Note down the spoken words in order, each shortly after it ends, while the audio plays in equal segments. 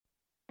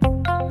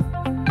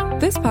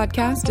This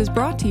podcast is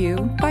brought to you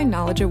by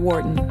Knowledge at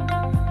Wharton.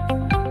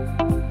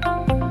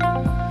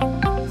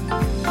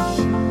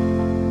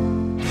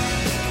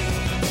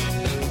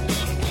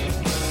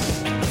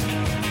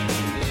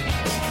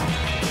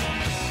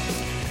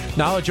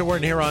 Knowledge at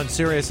Wharton here on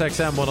Sirius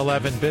XM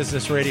 111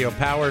 Business Radio,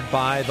 powered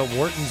by the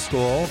Wharton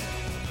School.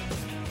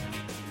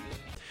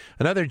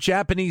 Another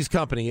Japanese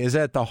company is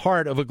at the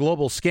heart of a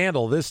global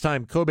scandal. This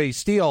time, Kobe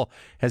Steel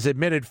has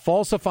admitted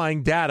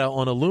falsifying data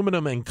on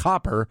aluminum and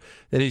copper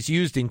that is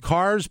used in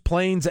cars,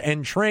 planes,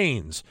 and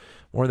trains.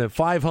 More than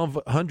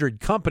 500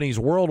 companies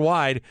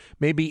worldwide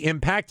may be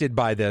impacted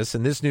by this,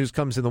 and this news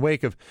comes in the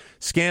wake of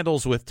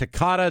scandals with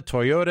Takata,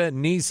 Toyota,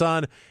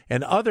 Nissan,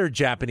 and other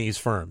Japanese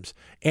firms.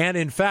 And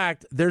in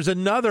fact, there's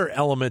another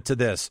element to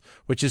this,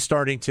 which is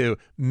starting to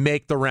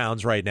make the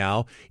rounds right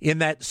now, in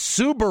that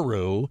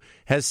Subaru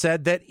has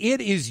said that it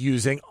is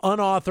using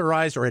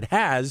unauthorized, or it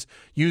has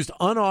used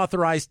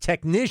unauthorized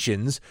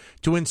technicians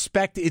to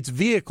inspect its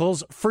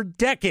vehicles for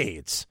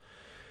decades.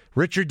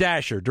 Richard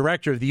Dasher,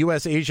 director of the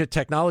U.S. Asia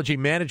Technology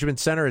Management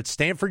Center at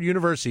Stanford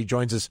University,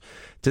 joins us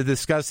to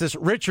discuss this.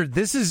 Richard,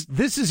 this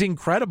is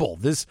incredible.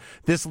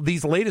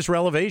 These latest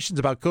revelations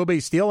about Kobe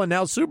Steel and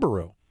now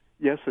Subaru.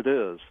 Yes, it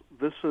is.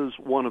 This is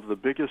one of the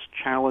biggest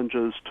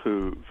challenges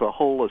to the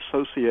whole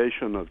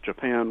association of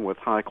Japan with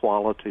high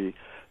quality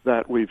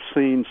that we've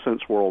seen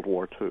since World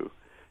War II.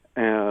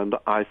 And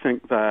I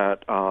think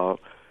that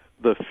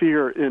the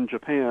fear in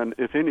Japan,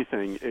 if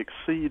anything,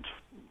 exceeds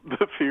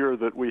the fear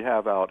that we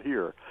have out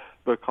here,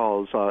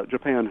 because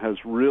Japan has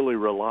really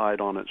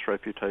relied on its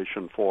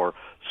reputation for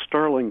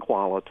sterling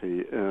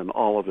quality in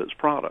all of its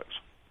products.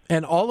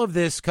 And all of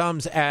this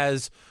comes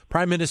as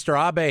Prime Minister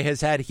Abe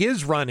has had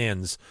his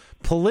run-ins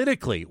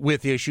politically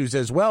with issues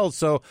as well.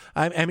 So,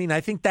 I mean,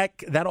 I think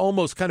that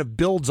almost kind of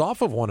builds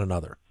off of one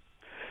another.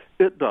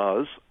 It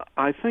does.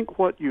 I think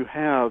what you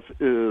have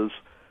is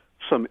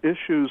some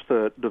issues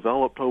that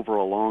developed over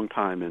a long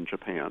time in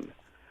Japan.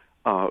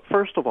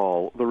 First of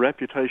all, the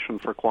reputation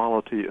for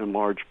quality in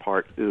large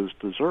part is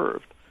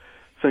deserved.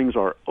 Things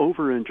are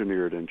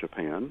over-engineered in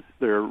Japan.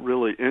 They're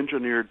really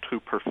engineered to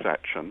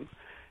perfection.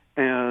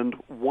 And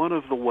one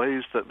of the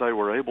ways that they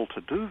were able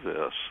to do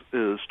this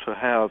is to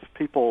have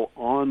people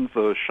on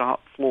the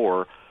shop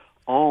floor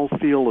all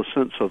feel a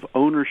sense of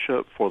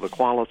ownership for the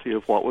quality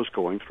of what was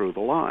going through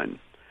the line.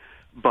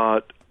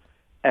 But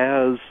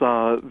as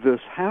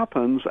this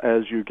happens,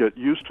 as you get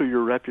used to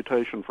your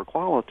reputation for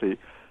quality,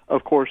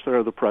 of course, there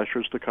are the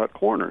pressures to cut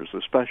corners,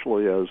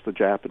 especially as the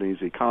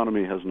Japanese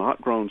economy has not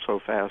grown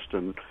so fast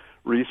in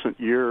recent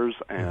years,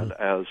 and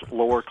as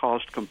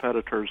lower-cost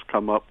competitors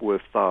come up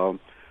with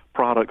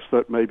products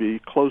that may be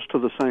close to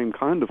the same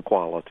kind of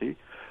quality,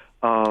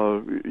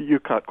 you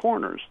cut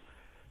corners.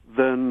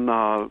 Then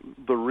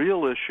the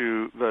real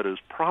issue that is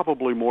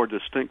probably more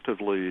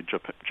distinctively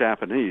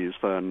Japanese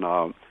than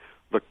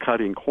the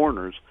cutting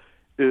corners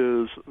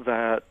is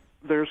that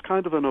there's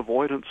kind of an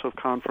avoidance of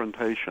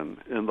confrontation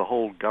in the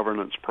whole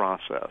governance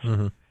process.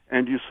 Mm-hmm.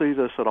 And you see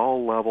this at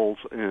all levels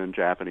in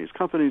Japanese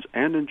companies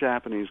and in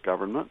Japanese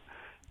government.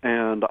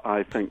 And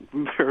I think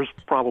there's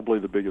probably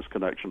the biggest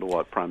connection to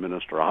what Prime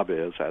Minister Abe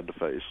has had to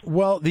face.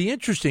 Well, the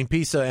interesting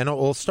piece, and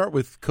we'll start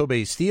with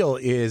Kobe Steel,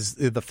 is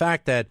the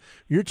fact that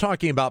you're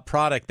talking about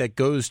product that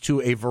goes to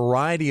a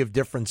variety of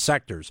different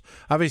sectors.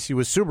 Obviously,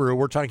 with Subaru,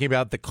 we're talking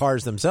about the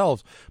cars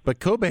themselves,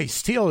 but Kobe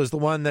Steel is the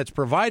one that's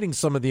providing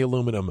some of the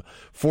aluminum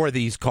for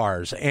these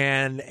cars.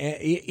 And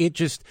it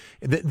just...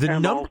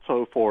 and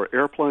also for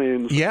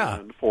airplanes,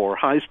 and for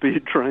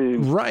high-speed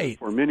trains, right,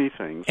 for many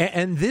things.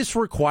 And this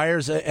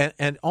requires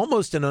an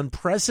almost an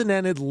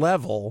unprecedented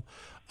level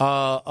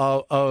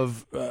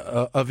of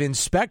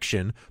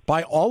inspection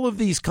by all of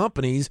these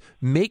companies,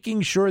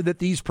 making sure that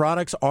these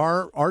products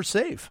are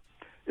safe.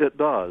 It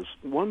does.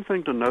 One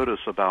thing to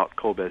notice about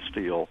Kobe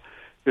Steel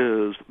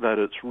is that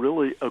it's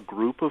really a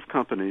group of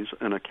companies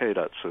in a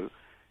keiretsu,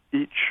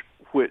 each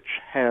which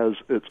has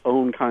its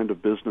own kind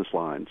of business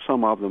line,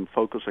 some of them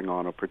focusing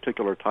on a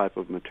particular type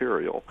of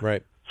material.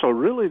 Right. So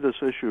really this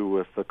issue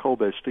with the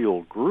Kobe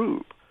Steel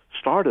group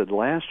started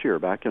last year,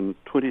 back in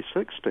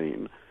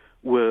 2016,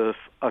 with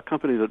a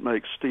company that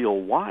makes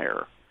steel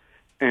wire.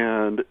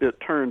 And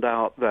it turned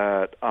out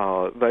that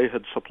they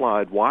had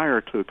supplied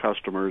wire to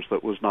customers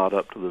that was not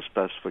up to the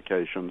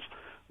specifications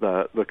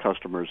that the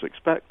customers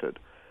expected.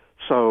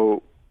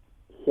 So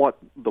what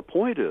the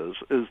point is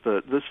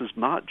that this is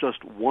not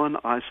just one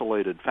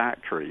isolated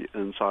factory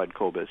inside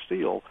Kobe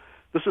Steel.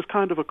 This is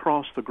kind of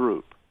across the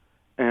group.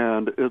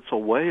 And it's a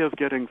way of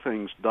getting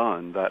things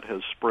done that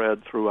has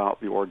spread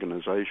throughout the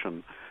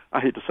organization. I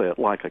hate to say it,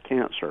 like a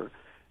cancer.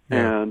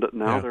 Yeah. And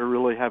now they're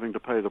really having to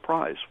pay the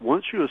price.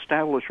 Once you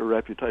establish a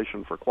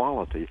reputation for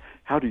quality,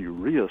 how do you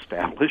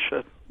reestablish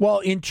it? Well,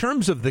 in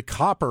terms of the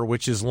copper,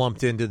 which is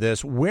lumped into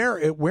this, where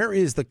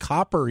is the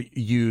copper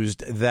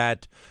used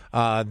that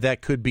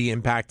could be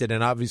impacted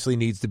and obviously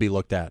needs to be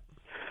looked at?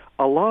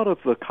 A lot of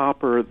the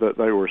copper that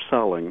they were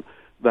selling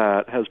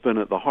that has been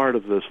at the heart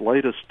of this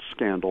latest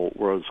scandal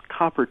was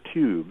copper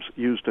tubes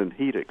used in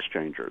heat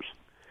exchangers.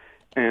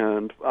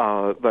 And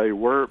they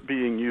were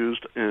being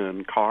used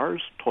in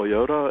cars.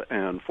 Toyota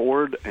and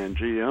Ford and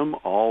GM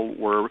all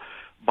were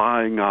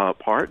buying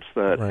parts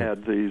that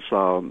had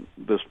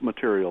this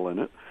material in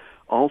it.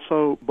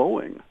 Also,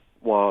 Boeing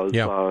was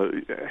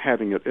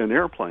having it in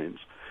airplanes.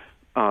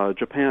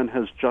 Japan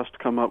has just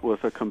come up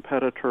with a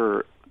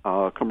competitor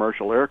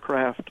commercial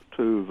aircraft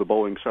to the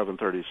Boeing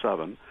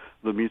 737,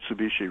 the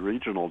Mitsubishi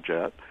regional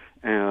jet,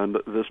 and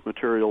this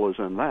material is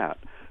in that.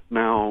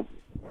 Now,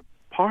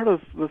 part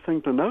of the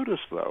thing to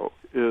notice, though,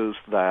 is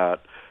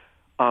that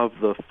of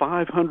the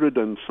 500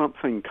 and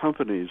something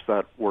companies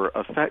that were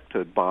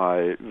affected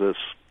by this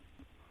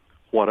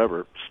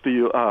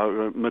steel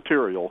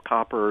material,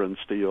 copper and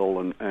steel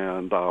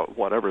and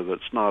whatever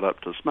that's not up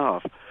to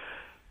snuff,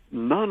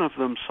 none of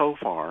them so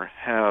far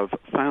have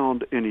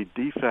found any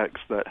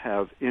defects that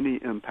have any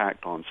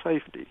impact on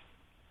safety.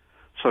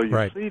 So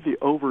you see the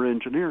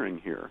over-engineering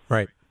here.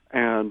 Right.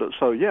 And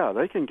so,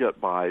 they can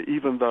get by,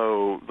 even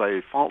though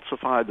they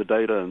falsified the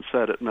data and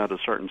said it met a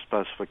certain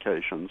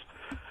specifications.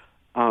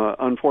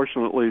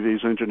 Unfortunately,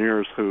 these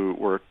engineers who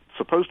were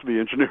supposed to be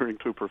engineering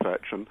to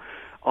perfection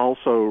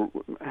also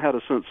had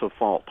a sense of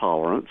fault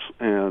tolerance,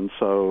 and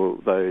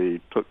so they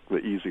took the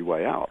easy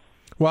way out.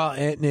 Well,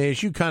 and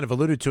as you kind of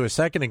alluded to a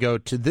second ago,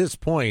 to this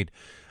point,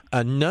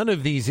 none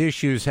of these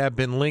issues have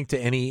been linked to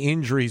any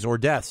injuries or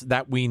deaths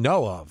that we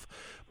know of.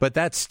 But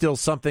that's still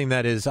something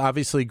that is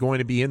obviously going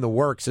to be in the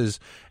works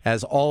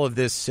as all of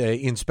this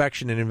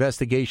inspection and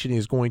investigation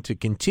is going to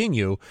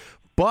continue.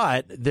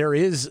 But there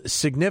is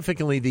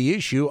significantly the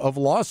issue of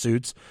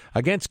lawsuits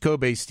against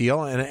Kobe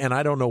Steel, and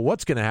I don't know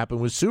what's going to happen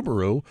with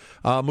Subaru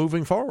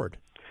moving forward.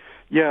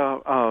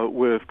 Yeah,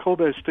 with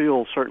Kobe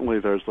Steel, certainly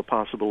there's the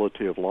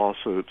possibility of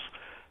lawsuits.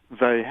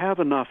 They have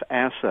enough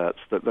assets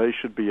that they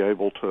should be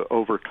able to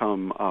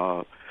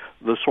overcome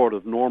the sort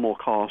of normal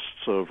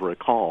costs of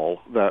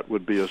recall that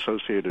would be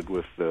associated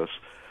with this.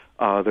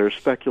 There's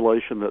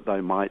speculation that they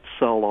might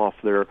sell off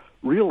their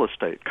real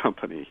estate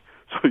company.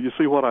 So you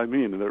see what I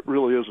mean, and it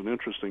really is an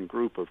interesting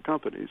group of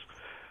companies.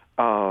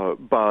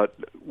 But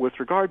with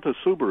regard to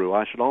Subaru,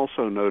 I should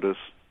also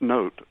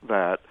note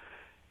that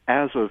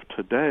as of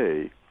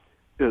today,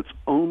 it's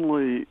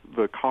only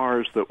the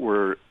cars that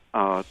were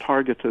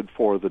targeted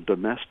for the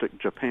domestic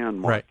Japan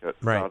market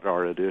that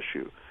are at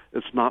issue.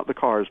 It's not the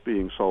cars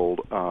being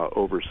sold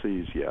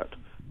overseas yet.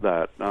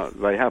 That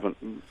they haven't.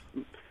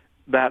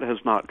 That has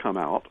not come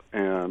out,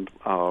 and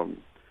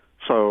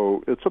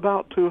so it's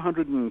about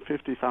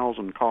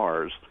 250,000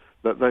 cars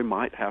that they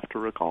might have to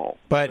recall.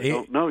 But they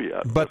don't know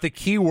yet. But the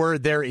key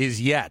word there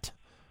is yet.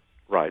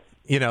 Right.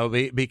 You know,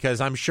 because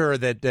I'm sure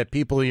that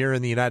people here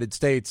in the United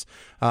States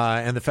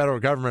and the federal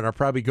government are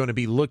probably going to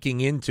be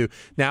looking into.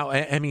 Now,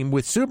 I mean,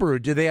 with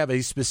Subaru, do they have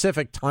a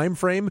specific time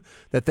frame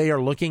that they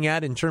are looking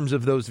at in terms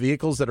of those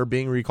vehicles that are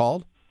being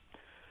recalled?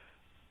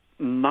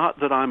 Not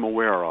that I'm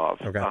aware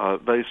of.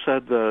 Okay. They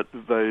said that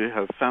they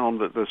have found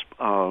that this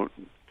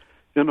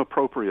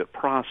inappropriate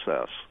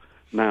process.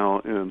 Now,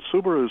 in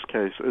Subaru's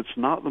case, it's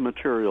not the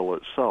material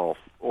itself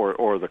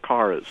or the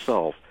car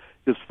itself.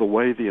 It's the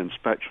way the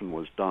inspection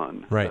was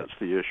done. Right. That's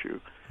the issue.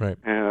 Right.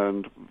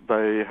 And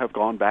they have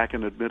gone back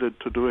and admitted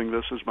to doing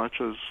this as much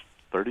as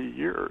 30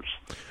 years.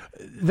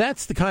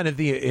 That's the kind of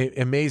the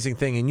amazing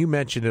thing, and you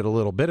mentioned it a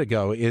little bit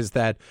ago, is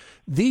that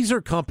these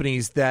are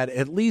companies that,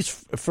 at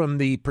least from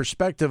the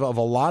perspective of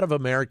a lot of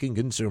American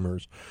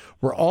consumers,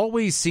 were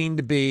always seen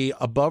to be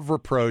above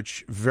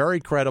reproach, very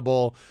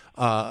credible.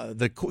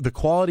 The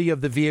quality of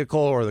the vehicle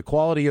or the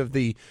quality of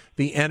the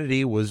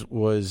entity was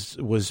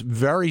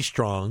very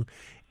strong.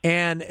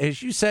 And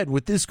as you said,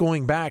 with this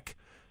going back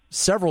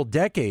several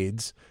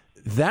decades,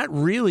 that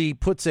really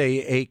puts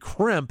a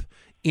crimp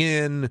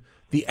in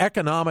the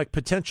economic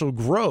potential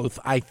growth,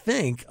 I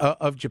think,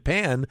 of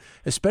Japan,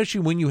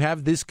 especially when you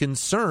have this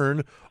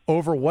concern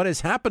over what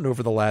has happened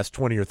over the last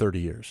 20 or 30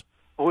 years.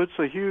 Oh, it's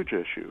a huge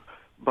issue.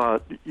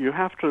 But you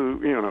have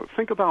to,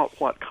 think about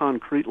what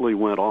concretely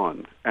went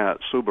on at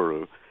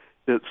Subaru.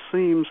 It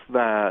seems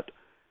that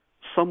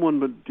someone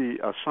would be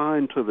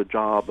assigned to the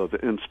job of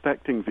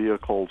inspecting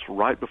vehicles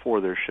right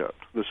before they're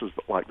shipped. This is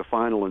like the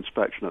final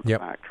inspection at the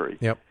factory.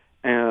 Yep.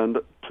 And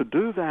to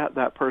do that,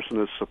 that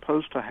person is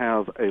supposed to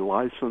have a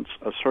license,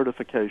 a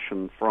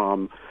certification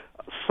from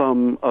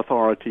some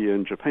authority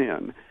in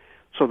Japan.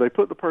 So they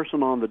put the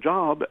person on the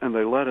job and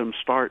they let him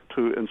start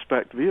to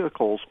inspect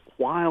vehicles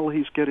while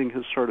he's getting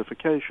his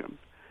certification.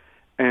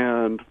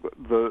 And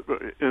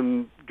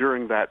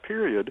during that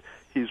period,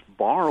 he's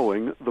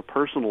borrowing the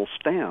personal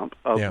stamp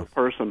of the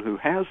person who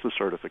has the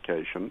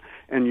certification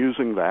and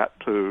using that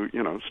to,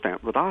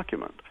 stamp the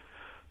document.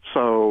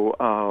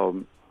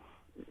 So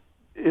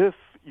if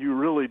you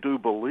really do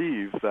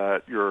believe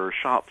that your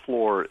shop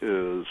floor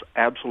is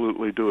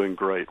absolutely doing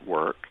great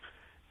work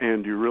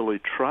and you really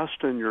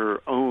trust in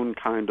your own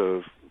kind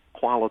of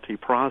quality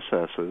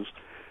processes,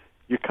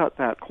 you cut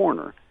that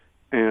corner.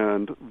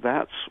 And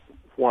that's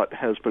what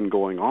has been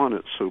going on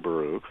at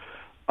Subaru.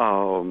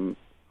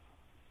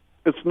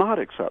 It's not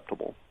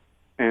acceptable.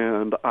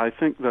 And I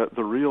think that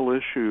the real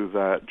issue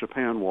that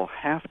Japan will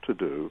have to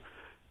do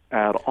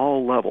at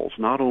all levels,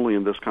 not only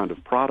in this kind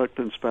of product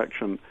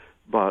inspection,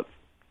 but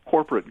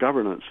corporate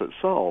governance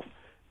itself,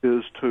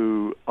 is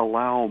to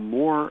allow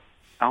more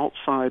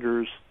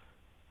outsiders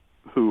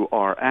who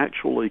are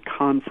actually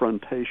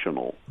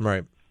confrontational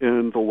right.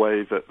 in the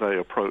way that they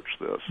approach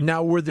this.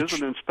 Now, is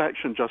an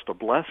inspection just a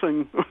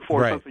blessing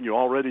for right. something you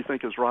already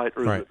think is right,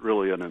 or right. is it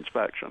really an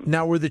inspection?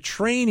 Now, were the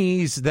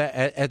trainees that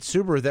at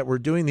Subaru that were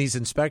doing these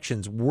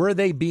inspections, were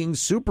they being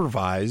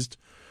supervised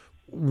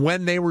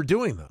when they were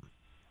doing them?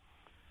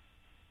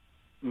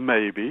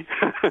 Maybe.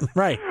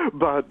 Right.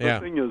 But the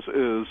thing is,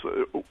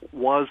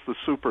 was the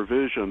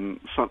supervision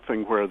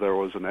something where there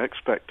was an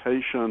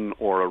expectation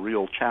or a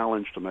real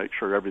challenge to make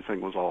sure everything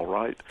was all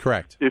right?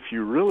 Correct. If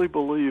you really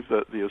believe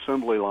that the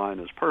assembly line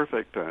is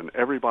perfect and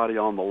everybody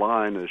on the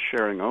line is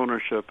sharing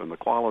ownership and the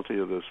quality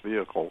of this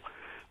vehicle,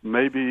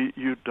 maybe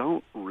you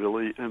don't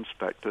really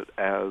inspect it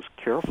as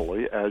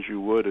carefully as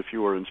you would if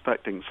you were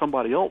inspecting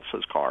somebody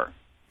else's car.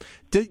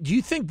 Do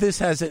you think this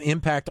has an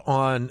impact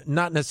on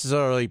not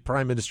necessarily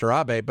Prime Minister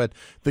Abe, but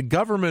the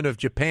government of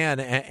Japan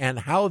and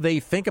how they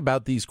think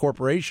about these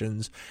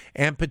corporations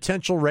and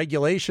potential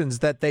regulations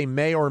that they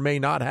may or may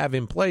not have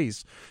in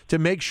place to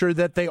make sure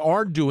that they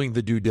are doing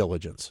the due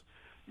diligence?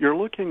 You're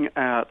looking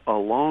at a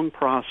long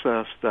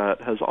process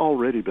that has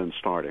already been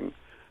starting.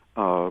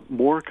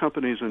 More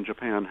companies in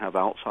Japan have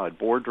outside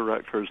board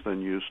directors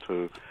than used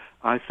to.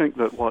 I think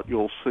that what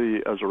you'll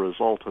see as a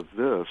result of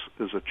this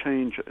is a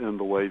change in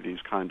the way these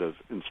kind of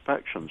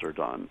inspections are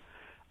done.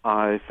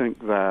 I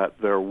think that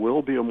there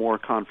will be a more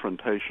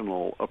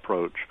confrontational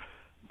approach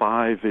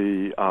by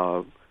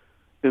the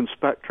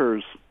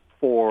inspectors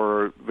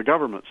for the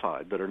government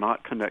side that are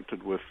not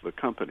connected with the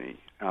company.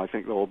 I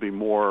think there will be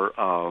more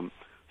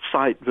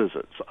site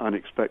visits,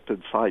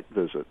 unexpected site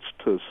visits,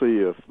 to see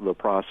if the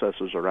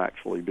processes are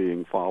actually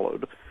being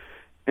followed.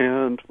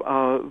 And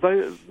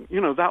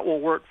that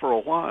will work for a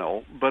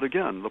while. But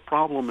again, the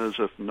problem is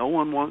if no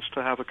one wants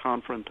to have a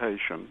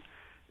confrontation,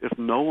 if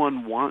no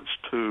one wants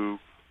to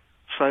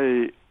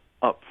say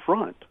up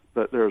front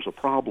that there's a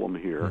problem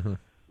here,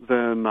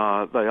 then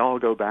they all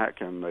go back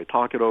and they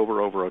talk it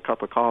over a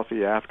cup of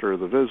coffee after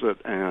the visit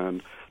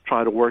and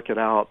try to work it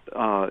out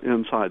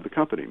inside the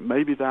company.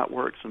 Maybe that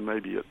works and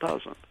maybe it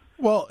doesn't.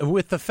 Well,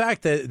 with the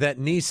fact that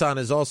Nissan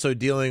is also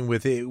dealing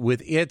with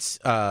its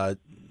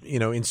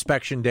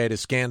inspection data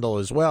scandal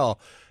as well,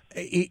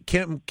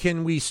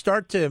 can we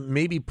start to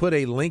maybe put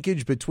a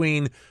linkage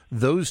between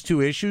those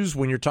two issues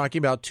when you're talking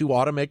about two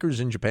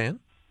automakers in Japan?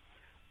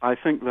 I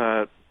think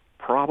that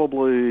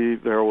probably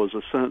there was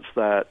a sense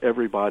that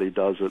everybody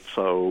does it,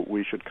 so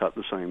we should cut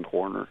the same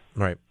corner.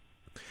 Right.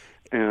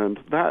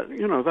 And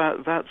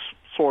that's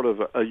sort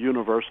of a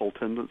universal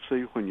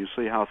tendency when you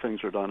see how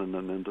things are done in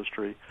an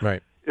industry.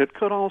 Right. It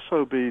could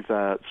also be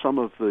that some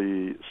of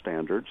the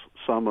standards,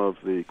 some of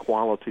the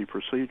quality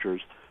procedures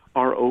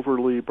are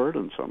overly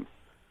burdensome.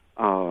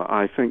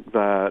 I think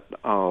that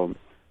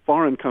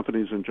foreign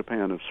companies in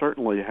Japan have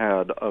certainly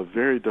had a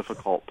very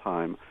difficult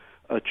time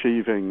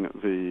achieving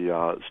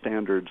the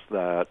standards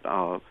that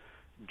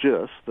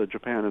JIS, the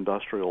Japan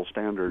Industrial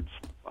Standards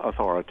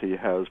Authority,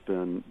 has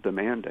been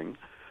demanding.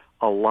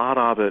 A lot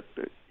of it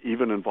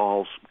even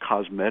involves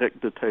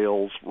cosmetic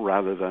details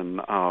rather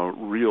than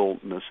real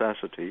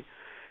necessity.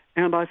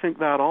 And I think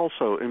that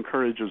also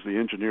encourages the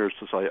engineers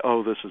to say,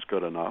 oh, this is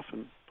good enough,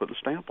 and put a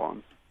stamp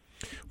on.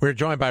 We're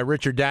joined by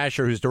Richard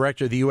Dasher, who's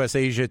director of the U.S.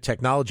 Asia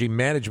Technology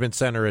Management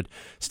Center at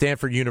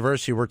Stanford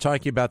University. We're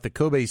talking about the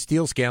Kobe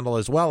Steel scandal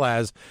as well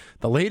as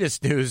the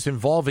latest news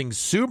involving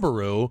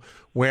Subaru,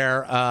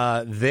 where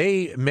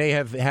they may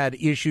have had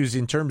issues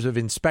in terms of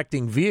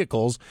inspecting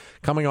vehicles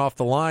coming off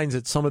the lines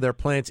at some of their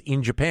plants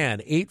in Japan.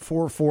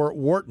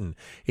 844-WHARTON,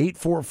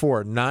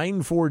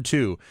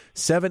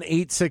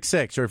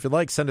 844-942-7866. Or if you'd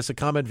like, send us a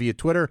comment via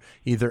Twitter,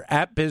 either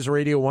at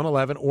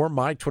BizRadio111 or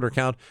my Twitter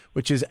account,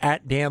 which is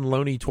at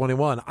DanLoney21.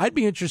 I'd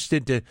be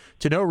interested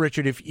to know,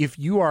 Richard, if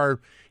you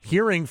are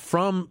hearing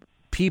from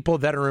people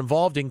that are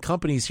involved in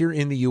companies here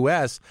in the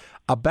U.S.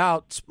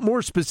 about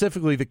more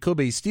specifically the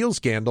Kobe Steel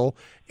scandal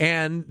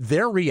and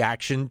their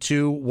reaction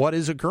to what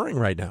is occurring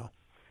right now.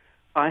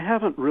 I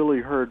haven't really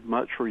heard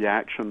much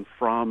reaction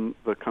from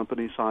the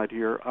company side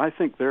here. I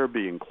think they're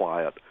being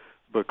quiet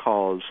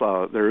because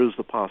there is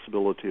the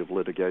possibility of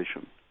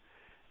litigation.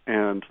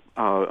 And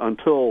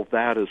until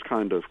that is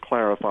kind of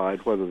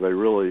clarified, whether they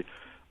really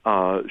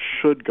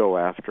should go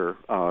after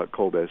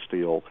Kobe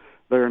Steel,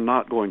 they're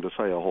not going to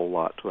say a whole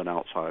lot to an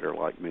outsider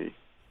like me.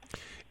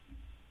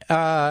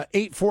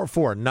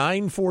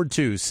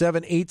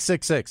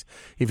 844-942-7866.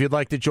 If you'd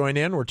like to join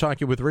in, we're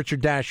talking with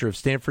Richard Dasher of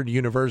Stanford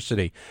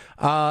University.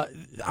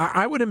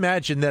 I would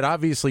imagine that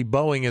obviously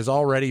Boeing has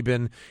already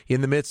been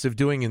in the midst of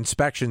doing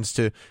inspections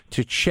to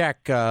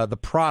check the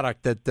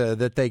product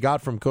that they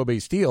got from Kobe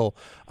Steel.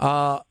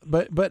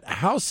 But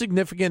how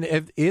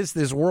significant is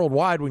this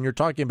worldwide when you're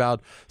talking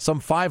about some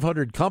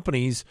 500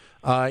 companies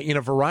in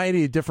a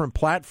variety of different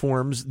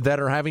platforms that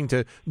are having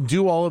to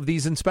do all of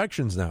these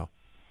inspections now?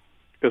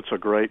 It's a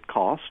great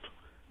cost.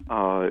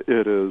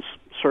 It is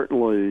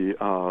certainly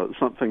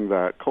something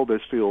that Kobe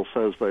Steel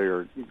says they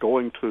are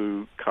going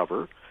to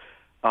cover.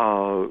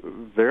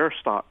 Their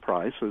stock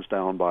price is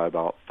down by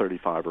about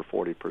 35 or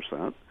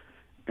 40%.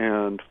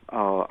 And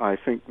I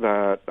think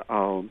that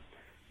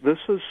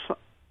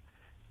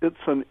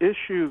it's an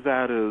issue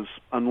that is,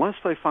 unless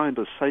they find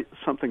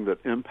something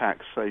that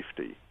impacts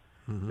safety,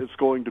 it's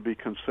going to be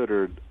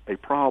considered a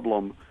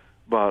problem,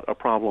 but a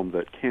problem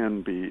that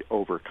can be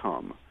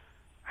overcome.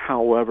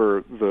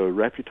 However, the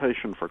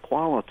reputation for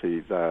quality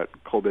that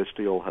Kobe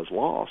Steel has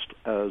lost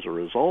as a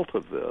result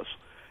of this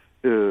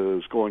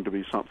is going to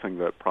be something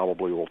that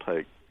probably will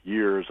take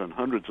years and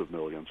hundreds of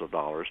millions of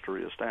dollars to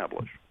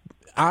reestablish.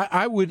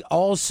 I would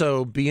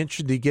also be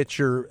interested to get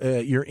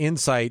your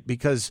insight,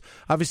 because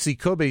obviously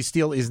Kobe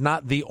Steel is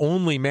not the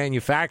only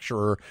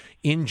manufacturer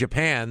in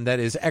Japan that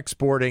is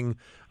exporting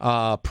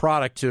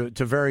product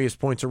to various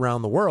points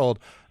around the world.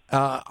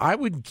 I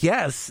would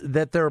guess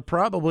that there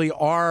probably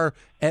are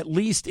at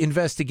least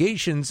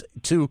investigations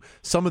to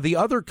some of the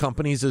other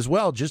companies as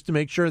well, just to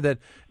make sure that,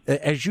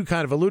 as you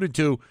kind of alluded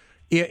to,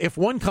 if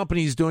one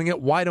company is doing it,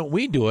 why don't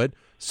we do it?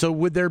 So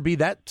would there be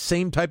that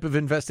same type of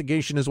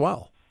investigation as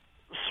well?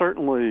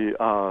 Certainly,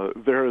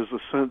 there is a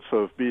sense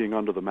of being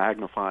under the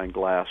magnifying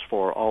glass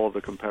for all of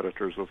the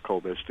competitors of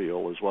Kobe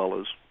Steel, as well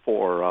as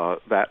for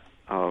that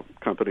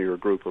company or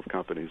group of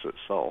companies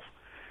itself.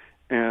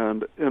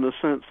 And in a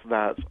sense,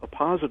 that's a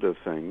positive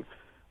thing,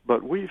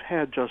 but we've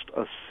had just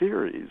a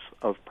series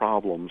of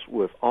problems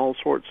with all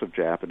sorts of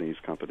Japanese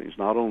companies,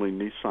 not only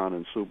Nissan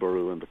and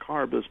Subaru in the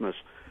car business,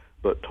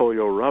 but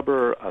Toyo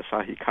Rubber,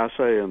 Asahi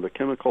Kasei in the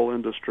chemical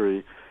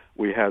industry.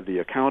 We had the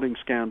accounting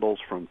scandals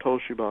from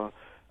Toshiba.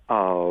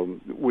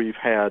 We've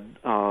had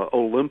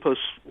Olympus,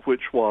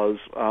 which was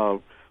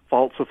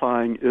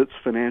falsifying its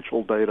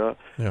financial data.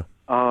 Yeah.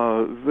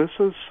 This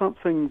is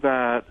something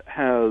that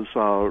has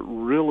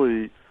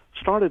really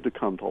started to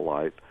come to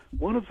light.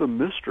 One of the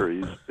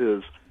mysteries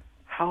is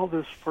how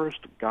this first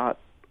got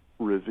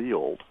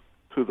revealed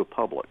to the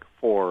public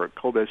for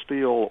Kobe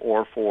Steel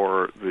or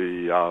for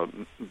the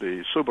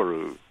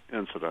Subaru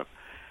incident.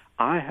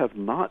 I have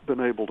not been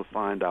able to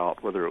find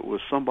out whether it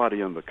was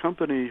somebody in the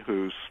company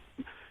who's,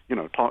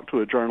 talked to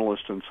a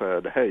journalist and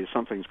said, hey,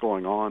 something's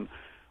going on,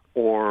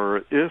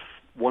 or if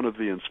one of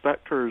the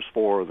inspectors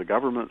for the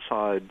government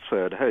side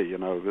said, hey,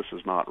 this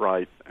is not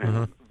right,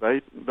 and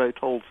they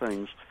told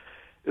things.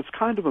 It's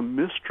kind of a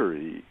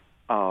mystery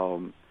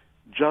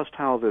just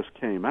how this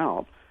came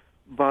out,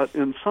 but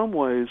in some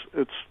ways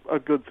it's a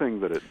good thing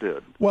that it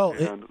did. Well,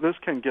 and this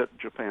can get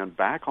Japan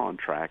back on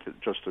track.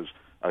 It just is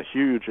a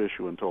huge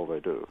issue until they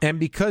do. And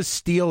because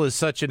steel is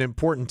such an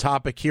important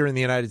topic here in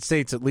the United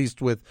States, at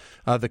least with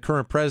the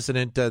current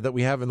president that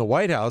we have in the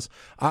White House,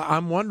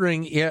 I'm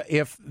wondering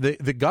if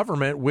the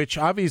government, which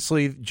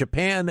obviously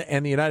Japan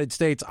and the United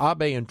States,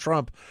 Abe and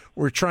Trump,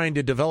 were trying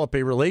to develop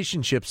a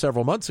relationship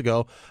several months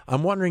ago,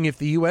 I'm wondering if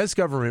the U.S.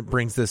 government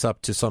brings this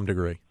up to some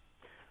degree.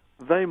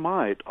 They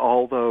might,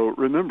 although,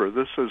 remember,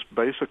 this is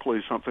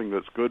basically something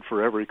that's good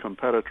for every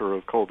competitor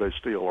of Kobe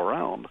Steel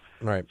around.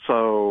 Right.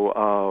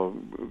 So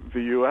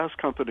the U.S.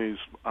 companies,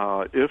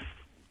 if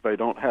they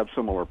don't have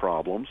similar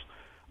problems,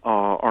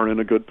 are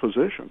in a good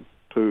position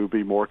to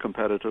be more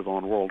competitive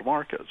on world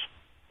markets.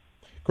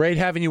 Great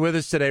having you with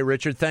us today,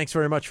 Richard. Thanks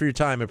very much for your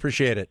time.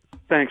 Appreciate it.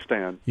 Thanks,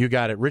 Dan. You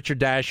got it. Richard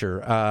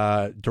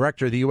Dasher,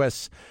 Director of the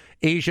U.S.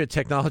 Asia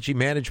Technology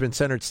Management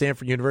Center at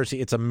Stanford University.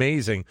 It's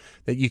amazing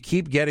that you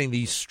keep getting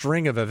these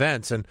string of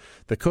events, and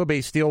the Kobe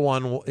Steel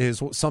one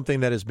is something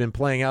that has been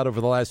playing out over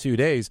the last few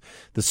days.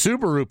 The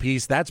Subaru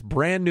piece, that's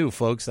brand new,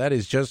 folks. That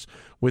is just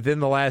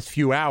within the last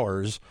few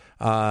hours.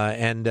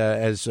 And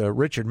as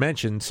Richard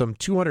mentioned, some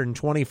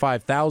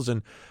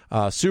 225,000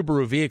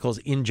 Subaru vehicles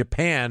in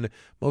Japan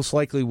most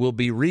likely will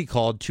be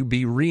recalled to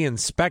be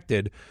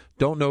re-inspected.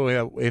 Don't know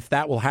if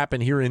that will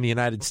happen here in the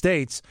United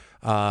States.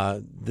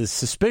 The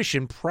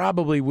suspicion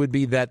probably would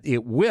be that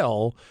it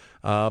will.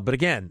 But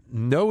again,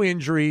 no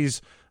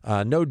injuries,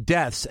 no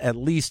deaths, at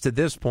least to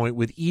this point,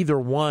 with either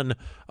one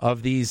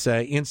of these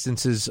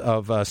instances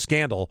of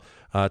scandal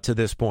to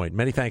this point.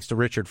 Many thanks to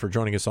Richard for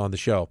joining us on the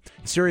show.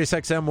 Sirius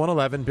XM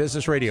 111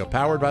 Business Radio,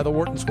 powered by the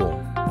Wharton School.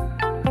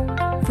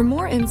 For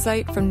more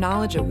insight from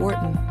Knowledge at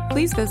Wharton,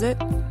 please visit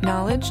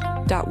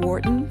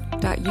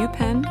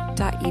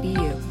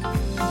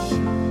knowledge.wharton.upenn.edu.